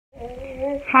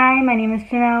Hi, my name is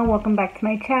Janelle. Welcome back to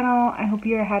my channel. I hope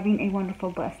you are having a wonderful,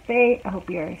 blessed day. I hope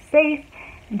you are safe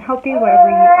and healthy wherever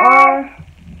you are.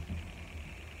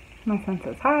 My son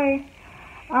says hi.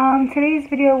 Today's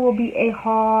video will be a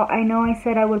haul. I know I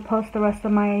said I would post the rest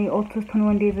of my Ulta's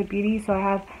 21 Days of Beauty, so I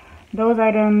have those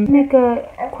items. Make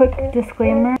a quick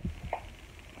disclaimer.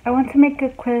 I want to make a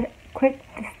quick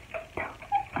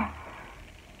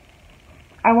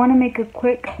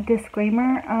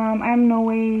disclaimer. I'm no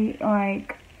way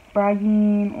like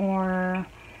bragging or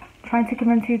trying to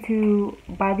convince you to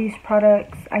buy these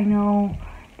products. I know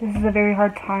this is a very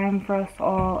hard time for us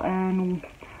all, and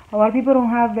a lot of people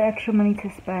don't have the extra money to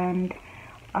spend.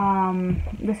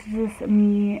 This is just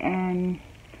me and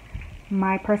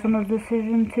my personal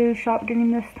decision to shop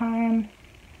during this time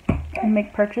and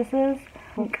make purchases.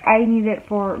 I need it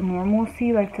for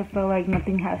normalcy, like to feel like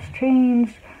nothing has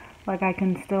changed, like I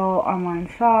can still online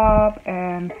shop,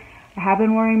 and I have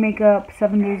been wearing makeup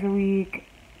 7 days a week.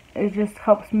 It just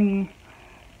helps me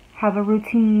have a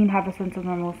routine, have a sense of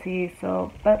normalcy.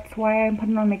 So that's why I'm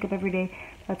putting on makeup every day.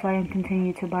 That's why I'm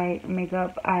continuing to buy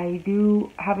makeup. I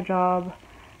do have a job.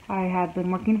 I have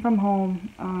been working from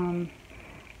home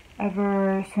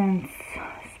ever since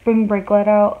spring break let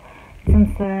out.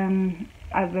 Since then,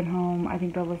 I've been home. I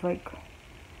think that was like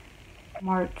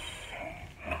March.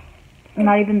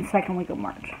 Not even the second week of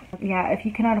March. Yeah, if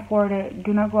you cannot afford it,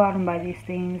 do not go out and buy these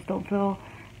things. Don't feel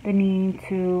the need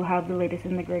to have the latest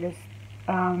and the greatest.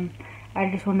 I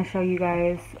just want to show you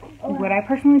guys what I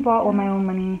personally bought with my own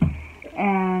money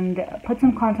and put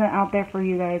some content out there for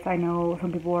you guys. I know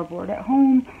some people are bored at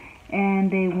home and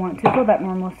they want to feel that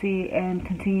normalcy and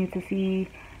continue to see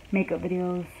makeup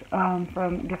videos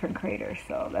from different creators.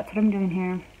 So that's what I'm doing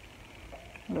here.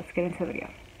 Let's get into the video.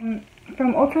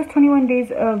 From Ulta's 21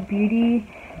 Days of Beauty,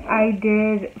 I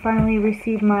did finally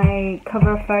receive my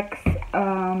Cover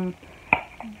FX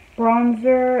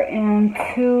bronzer and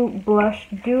 2 blush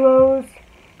duos.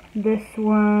 This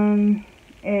one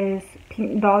is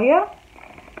Pink Dahlia.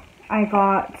 I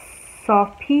got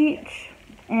Soft Peach,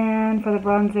 and for the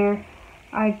bronzer,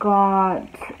 I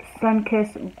got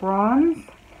Sunkissed Bronze.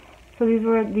 So these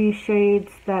were the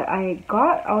shades that I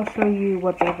got. I'll show you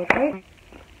what they look like.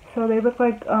 So they look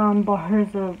like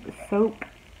bars of soap,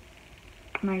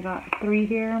 and I got 3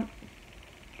 here.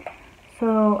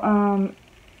 So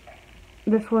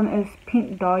this one is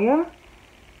Pink Dahlia,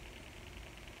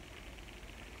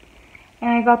 and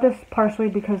I got this partially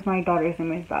because my daughter's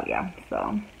name is Dahlia.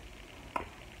 So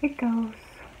it goes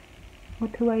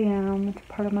with who I am. It's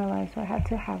part of my life, so I had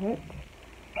to have it.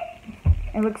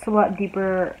 It looks a lot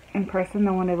deeper in person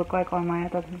than what it looked like online. I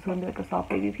thought this was going to be like a soft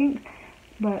baby pink.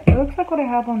 But it looks like what I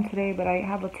have on today, but I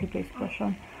have a Too Faced blush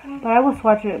on. But I will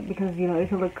swatch it because, you know, it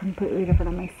could look completely different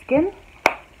on my skin.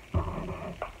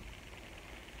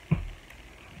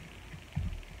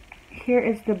 Here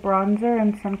is the bronzer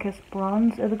and Sunkissed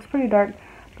Bronze. It looks pretty dark,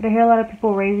 but I hear a lot of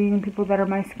people raving, people that are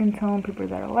my skin tone, people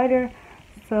that are lighter.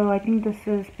 So I think this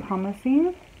is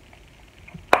promising.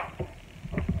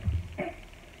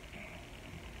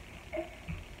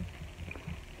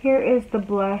 Here is the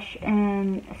blush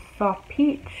and Soft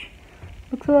Peach.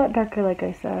 Looks a lot darker, like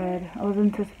I said. I was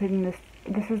anticipating this.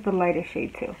 This is the lightest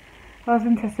shade too. I was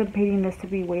anticipating this to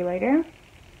be way lighter.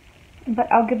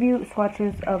 But I'll give you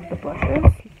swatches of the blushes.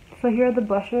 So here are the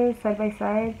blushes side by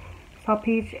side. Soft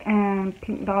Peach and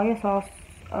Pink Dahlia. So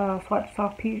I'll swatch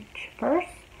Soft Peach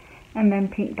first and then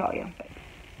Pink Dahlia.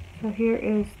 So here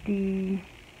is the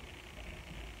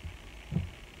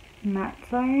matte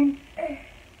side.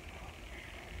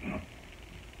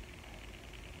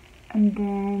 And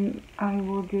then I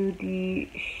will do the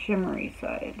shimmery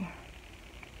side.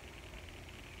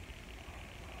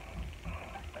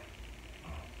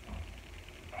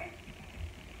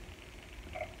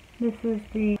 This is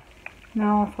the,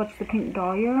 now I'll swatch the Pink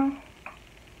Dahlia.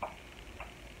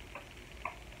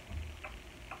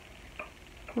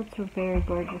 That's very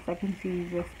gorgeous. I can see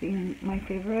this being my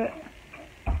favorite.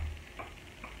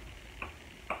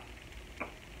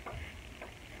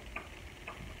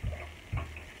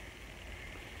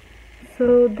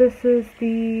 So this is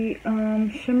the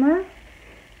shimmer,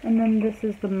 and then this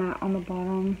is the matte on the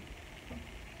bottom.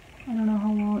 I don't know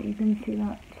how well you can see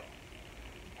that.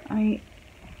 I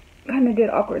kind of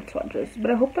did awkward swatches, but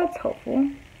I hope that's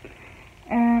helpful.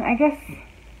 And I guess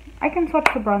I can swatch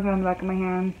the bronzer on the back of my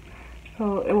hand,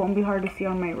 so it won't be hard to see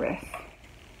on my wrist.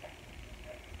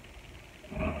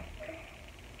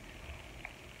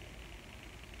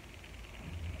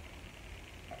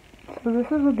 So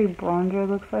this is what the bronzer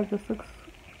looks like. This looks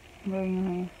very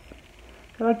nice.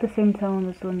 I like the same tone.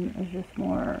 This one is just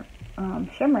more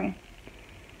shimmery.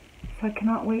 So I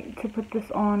cannot wait to put this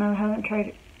on. I haven't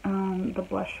tried the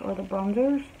blush or the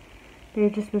bronzers.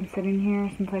 They've just been sitting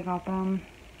here since I got them.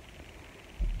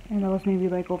 And that was maybe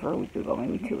like over a week ago,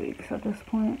 maybe 2 weeks at this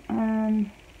point.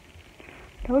 And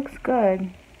that looks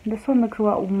good. This one looks a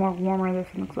lot more warmer.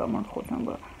 This one looks a lot more cold tone,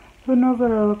 but who knows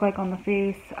what it'll look like on the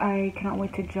face. I cannot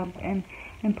wait to jump in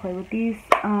and play with these.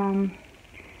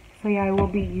 So yeah, I will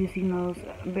be using those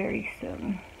very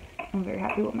soon. I'm very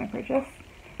happy with my purchase.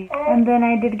 And then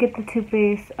I did get the Too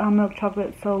Faced Milk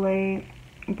Chocolate Soleil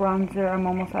bronzer. I'm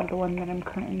almost out of the one that I'm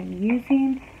currently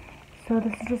using. So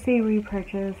this is just a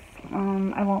repurchase.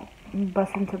 I won't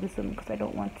bust into this one because I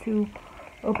don't want to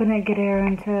open it, get air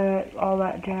into all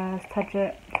that jazz, touch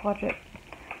it, swatch it.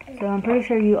 So I'm pretty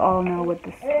sure you all know what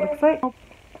this looks like.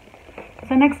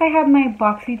 So next I have my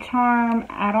BoxyCharm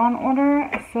add-on order.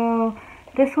 So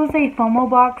this was a FOMO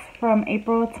box from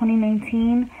April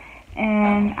 2019,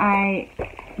 and I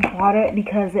bought it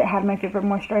because it had my favorite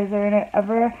moisturizer in it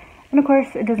ever. And of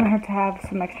course, it doesn't hurt to have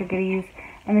some extra goodies.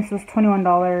 And this was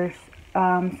 $21,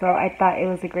 so I thought it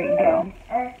was a great deal.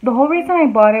 The whole reason I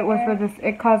bought it was for this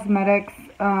IT Cosmetics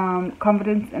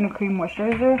Confidence in a Cream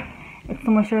Moisturizer. It's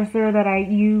the moisturizer that I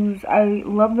use. I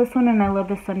love this one, and I love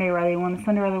the Sunday Riley one. The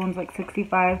Sunday Riley one's like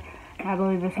 $65. I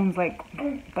believe this one's like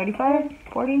 $35,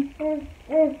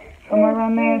 $40, somewhere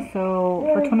around there. So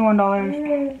for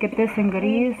 $21, get this and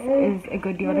goodies is a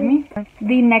good deal to me.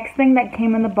 The next thing that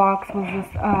came in the box was this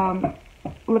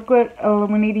liquid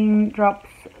illuminating drops,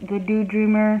 the Dew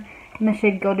Dreamer in the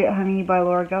shade Gilded Honey by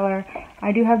Laura Geller.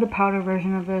 I do have the powder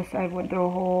version of this. I went through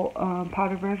a whole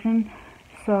powder version,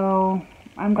 so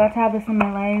I'm glad to have this in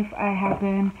my life. I have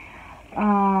been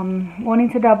wanting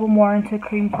to dabble more into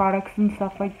cream products and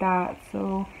stuff like that,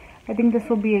 so I think this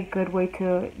will be a good way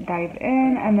to dive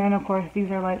in. And then of course these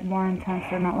are like more intense.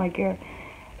 They're not like your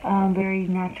very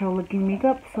natural looking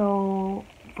makeup, so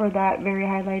for that very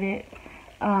highlighted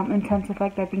intense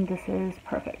effect, I think this is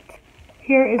perfect.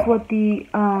 Here is what the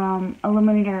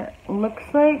illuminator looks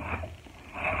like,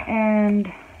 and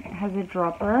it has a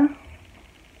dropper,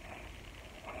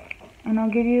 and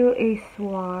I'll give you a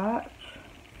swatch.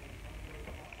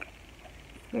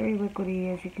 It's very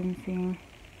liquidy, as you can see.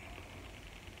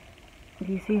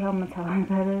 Do you see how metallic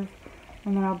that is?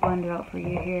 And then I'll blend it out for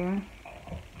you here.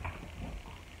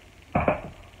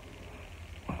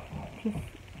 Just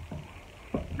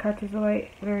catches the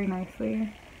light very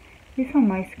nicely. These are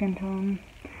my skin tone.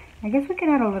 I guess we can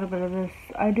add a little bit of this.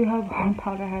 I do have one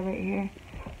powder highlight here,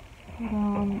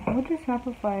 but I'll just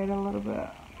amplify it a little bit.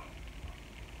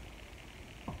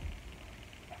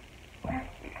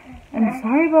 And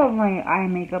sorry about my eye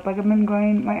makeup. Like, I've been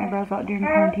growing my eyebrows out during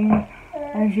quarantine,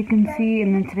 as you can see.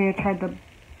 And then today I tried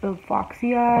the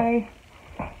boxy eye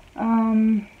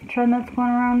trend that's going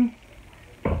around,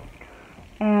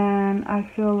 and I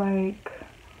feel like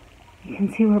you can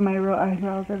see where my real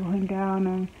eyebrows are going down,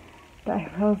 and the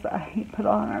eyebrows I put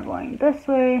on are going this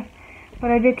way.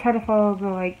 But I did try to follow the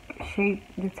like shape,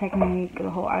 the technique, the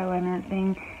whole eyeliner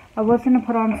thing. I was gonna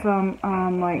put on some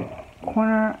like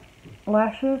corner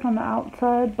lashes on the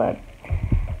outside, but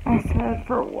I said,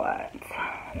 for what?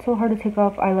 It's so hard to take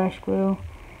off eyelash glue.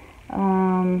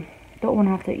 Don't want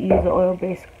to have to use the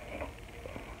oil-based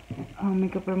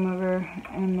makeup remover,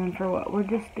 and then for what? We're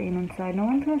just staying inside. No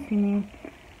one's gonna see me.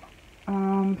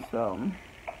 So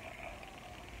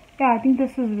yeah, I think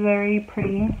this is very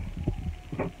pretty,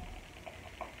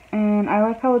 and I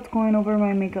like how it's going over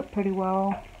my makeup pretty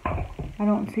well. I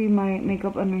don't see my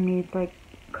makeup underneath like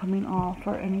coming off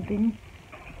or anything,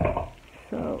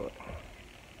 so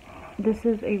this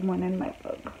is a win in my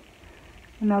book.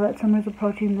 And now that summer's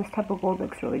approaching, this type of gold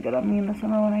looks really good on me in the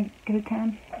summer when I get a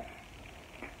tan.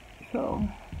 So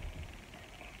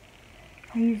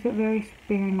I use it very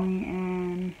sparingly,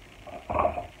 and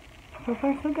so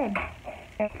far so good.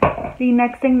 The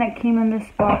next thing that came in this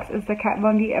box is the Kat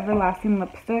Von D Everlasting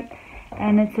Lipstick,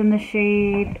 and it's in the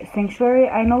shade Sanctuary.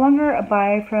 I no longer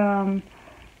buy from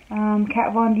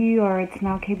Kat Von D, or it's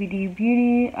now KBD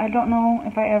Beauty. I don't know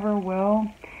if I ever will,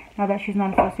 now that she's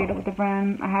not associated with the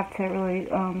brand. I have to really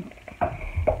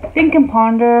think and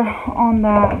ponder on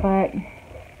that, but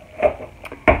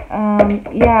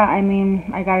yeah, I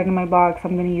mean, I got it in my box.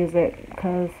 I'm gonna use it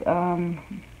because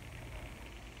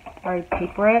I already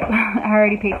paid for it. I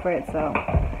already paid for it, so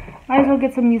might as well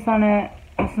get some use on it.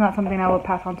 It's not something I would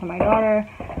pass on to my daughter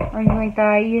or anything like that.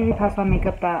 I usually pass on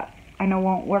makeup that I know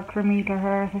won't work for me to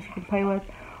her, so she can play with.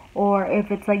 Or if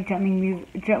it's like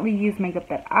gently used makeup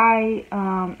that I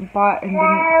bought and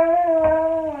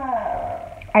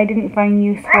didn't find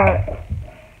use for,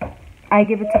 I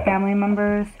give it to family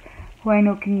members who I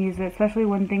know can use it, especially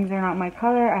when things are not my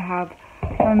color. I have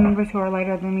family members who are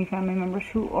lighter than me, family members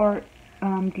who are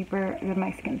deeper than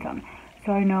my skin tone.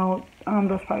 So I know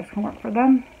those products can work for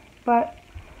them. But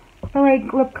for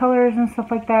like lip colors and stuff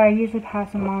like that, I usually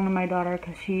pass them on to my daughter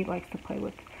because she likes to play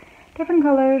with different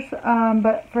colors.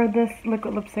 But for this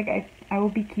liquid lipstick, I will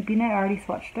be keeping it. I already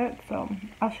swatched it, so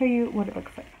I'll show you what it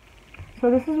looks like.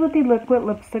 So this is what the liquid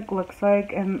lipstick looks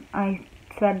like, and I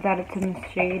said that it's in the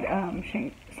shade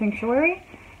Sanctuary.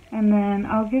 And then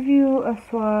I'll give you a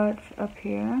swatch up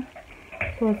here.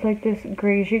 So it's like this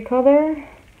greasy color.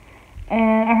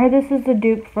 And I heard this is a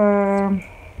dupe for,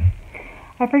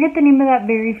 I forget the name of that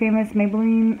very famous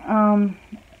Maybelline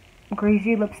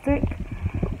greasy lipstick.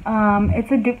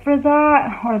 It's a dupe for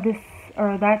that,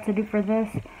 or that's a dupe for this.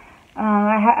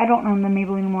 I don't own the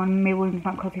Maybelline one. Maybelline's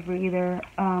not cruelty free either.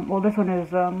 Well, this one is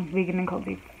vegan and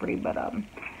cruelty free, but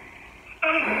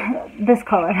this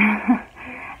color.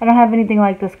 I don't have anything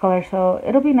like this color, so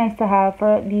it'll be nice to have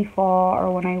for the fall or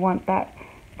when I want that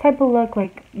type of look,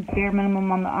 like bare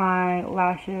minimum on the eye,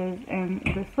 lashes, and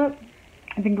this lip.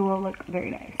 I think it will look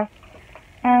very nice.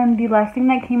 And the last thing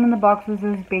that came in the box was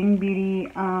this Bang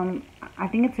Beauty, I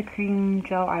think it's a cream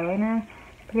gel eyeliner. I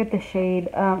forget the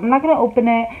shade. I'm not going to open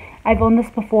it. I've owned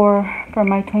this before for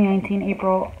my 2019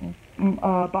 April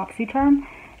boxy charm,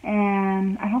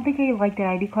 and I don't think I liked it.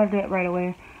 I decluttered it right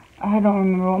away. I don't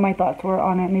remember what my thoughts were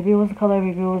on it. Maybe it was the color,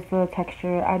 maybe it was the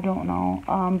texture. I don't know.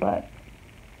 But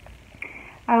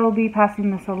I will be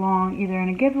passing this along either in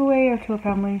a giveaway or to a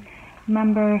family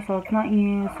member, so it's not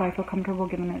used, so I feel comfortable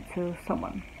giving it to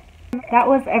someone. That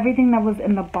was everything that was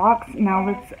in the box. Now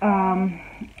let's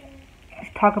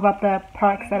talk about the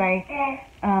products that I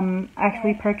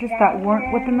actually purchased that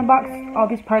weren't within the box. All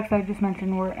these products I just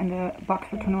mentioned were in the box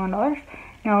for $21.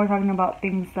 Now we're talking about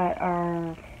things that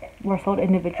were sold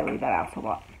individually that I also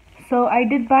bought. So I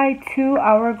did buy 2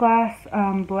 Hourglass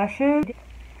blushes,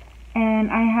 and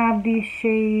I have the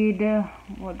shade,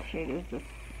 what shade is this?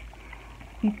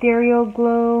 Ethereal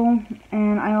Glow,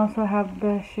 and I also have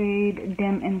the shade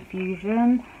Dim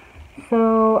Infusion.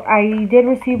 So I did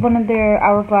receive one of their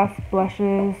Hourglass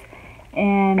blushes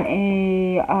and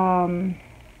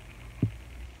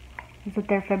is it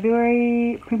their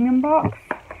February premium box,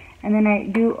 and then I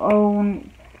do own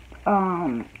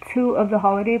 2 of the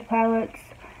holiday palettes,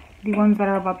 the ones that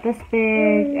are about this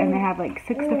big, and they have like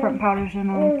 6 different powders in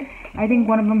them. I think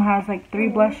one of them has like 3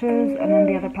 blushes, and then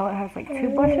the other palette has like 2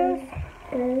 blushes,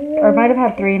 or it might have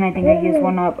had 3 and I think I used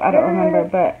one up. I don't remember,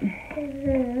 but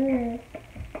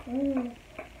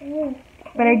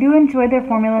I do enjoy their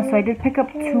formula, so I did pick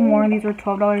up 2 more. These were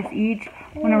 $12 each,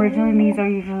 when originally these are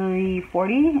usually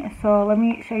 $40. So let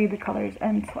me show you the colors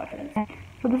and swatches.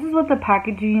 So this is what the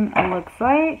packaging looks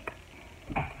like.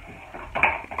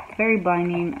 It's very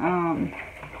blinding.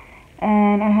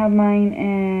 And I have mine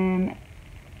in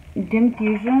Dim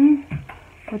Fusion,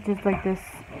 which is like this.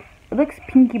 It looks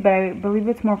pinky, but I believe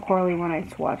it's more corally when I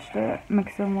swatched it.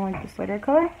 Mixed in with like this lighter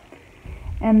color.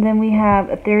 And then we have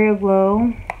Ethereal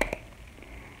Glow,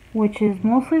 which is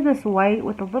mostly this white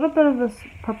with a little bit of this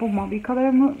purple mauve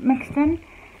color mixed in.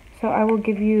 So I will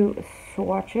give you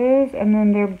swatches, and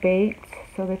then they're baked,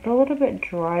 so they feel a little bit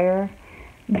drier,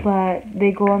 but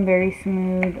they go on very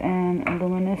smooth and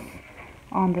luminous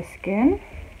on the skin.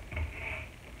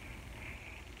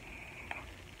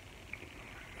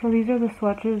 So these are the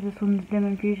swatches. This one's Dim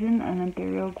Infusion and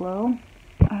Ethereal Glow.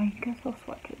 I guess I'll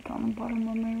swatch it on the bottom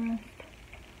of my wrist.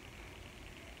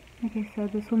 Like I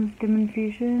said, this one's Dim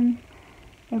Infusion.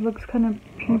 It looks kind of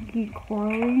pinky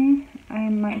corally. I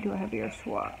might do a heavier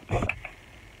swatch.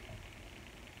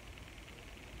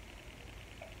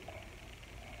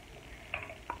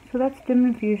 So that's Dim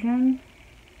Infusion.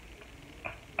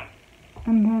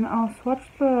 And then I'll swatch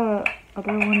the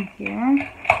other one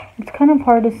here. It's kind of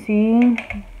hard to see.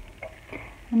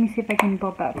 Let me see if I can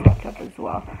build that swatch up as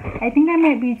well. I think I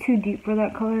might be too deep for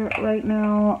that color right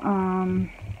now.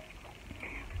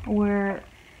 We're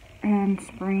in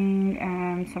spring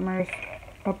and summer's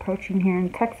approaching here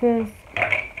in Texas,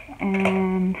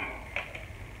 and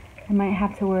I might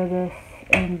have to wear this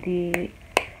in the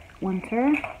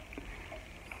winter.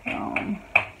 So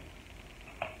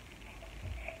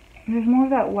there's more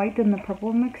of that white than the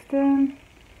purple mixed in,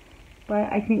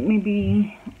 but I think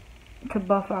maybe to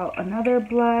buff out another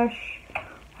blush,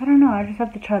 I don't know, I just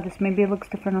have to try this. Maybe it looks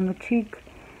different on the cheek,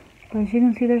 but as you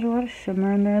can see, there's a lot of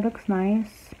shimmer in there. It looks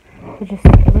nice. It looks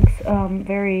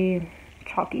very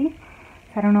chalky.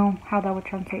 So I don't know how that would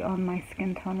translate on my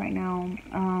skin tone right now.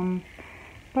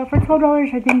 But for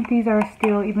 $12, I think these are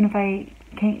still, even if I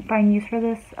can't find use for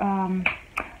this,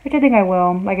 which I think I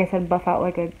will, like I said, buff out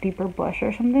like a deeper blush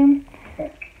or something.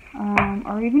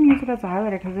 Or even use it as a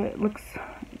highlighter, because it looks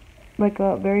like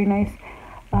a very nice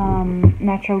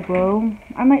natural glow.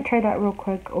 I might try that real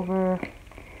quick over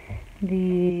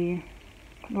the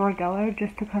Laura Geller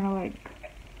just to kind of like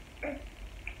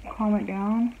calm it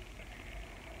down.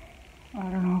 I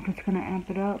don't know if it's gonna amp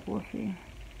it up. We'll see.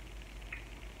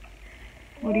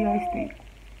 What do you guys think?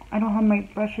 I don't have my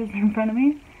brushes in front of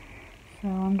me, so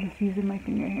I'm just using my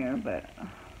finger here, but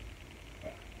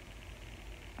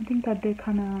I think that did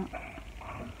kind of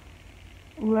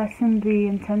lessen the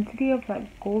intensity of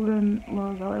that golden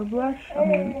Laura Geller blush.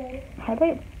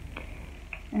 Highlight.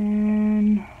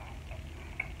 And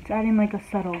it's adding like a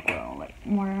subtle glow, like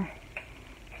more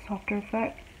softer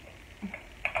effect.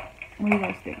 What do you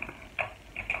guys think?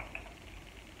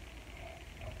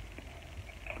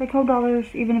 For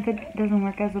 $12, even if it doesn't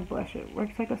work as a blush, it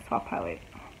works like a soft highlight.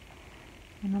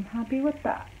 And I'm happy with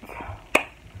that.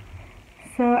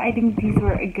 So I think these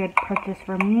were a good purchase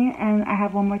for me. And I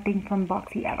have one more thing from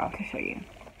Boxy add-on to show you.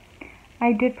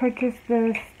 I did purchase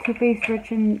this Too Faced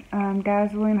Rich and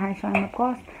Dazzling High Shine Lip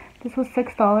Gloss. This was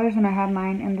 $6 and I have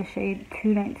mine in the shade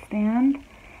 2 Night Stand.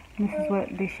 And this is what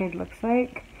the shade looks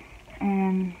like.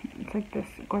 And it's like this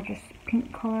gorgeous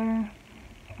pink color.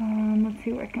 Let's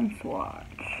see where I can swatch.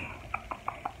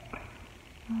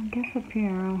 I guess up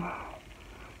here.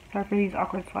 Sorry for these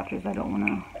awkward swatches. I don't want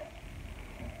to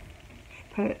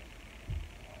put it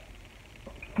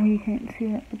where you can't see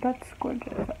it, but that's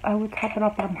gorgeous. I would top it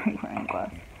up on my wearing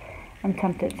glass. I'm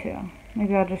tempted to.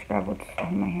 Maybe I'll just grab what's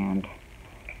in my hand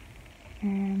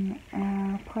and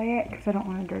apply it because I don't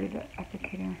want to dirty the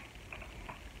applicator.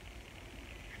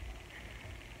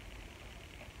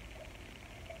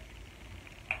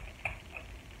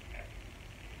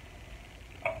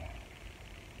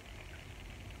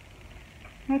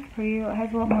 That's pretty. It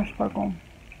has a lot more sparkle.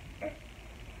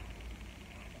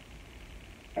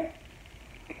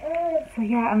 So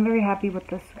yeah, I'm very happy with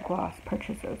this gloss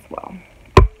purchase as well.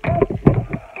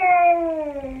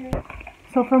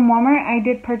 So from Walmart, I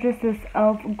did purchase this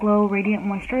e.l.f. Glow Radiant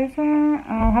Moisturizer.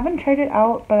 I haven't tried it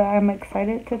out, but I'm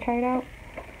excited to try it out.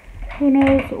 Who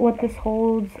knows what this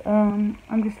holds.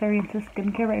 I'm just very into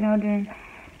skincare right now during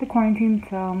the quarantine,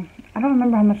 so I don't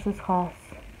remember how much this costs.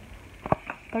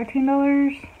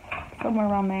 $13? Somewhere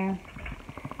around there.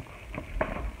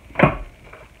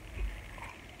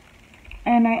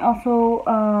 And I also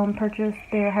purchased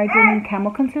their Hydrating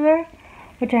Camo Concealer,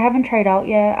 which I haven't tried out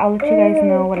yet. I'll let you guys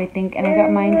know what I think. And I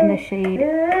got mine in the shade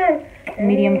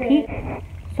Medium Peach.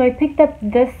 So I picked up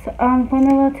this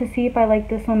formula to see if I like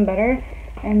this one better.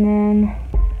 And then,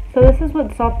 so this is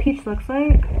what Soft Peach looks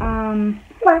like. I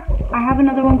have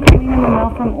another one coming in the mail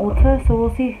from Ulta, so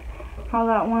we'll see how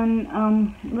that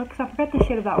one looks. I forgot the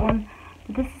shade of that one.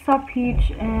 But this is Soft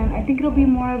Peach, and I think it'll be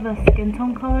more of a skin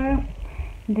tone color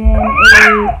than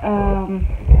a,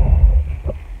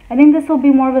 I think this will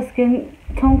be more of a skin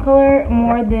tone color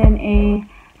more than a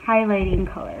highlighting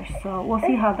color. So we'll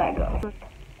see how that goes.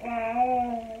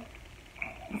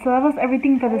 So that was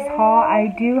everything for this haul. I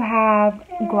do have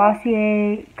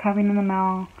Glossier coming in the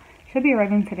mail. Should be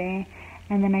arriving today.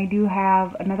 And then I do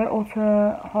have another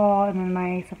Ulta haul and then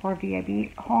my Sephora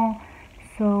VIB haul.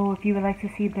 So if you would like to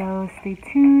see those, stay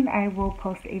tuned. I will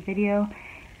post a video.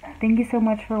 Thank you so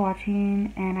much for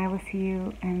watching, and I will see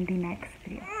you in the next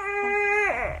video.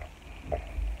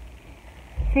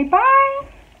 Say bye!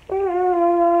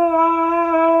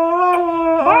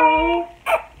 Bye!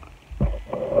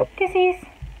 Kissies!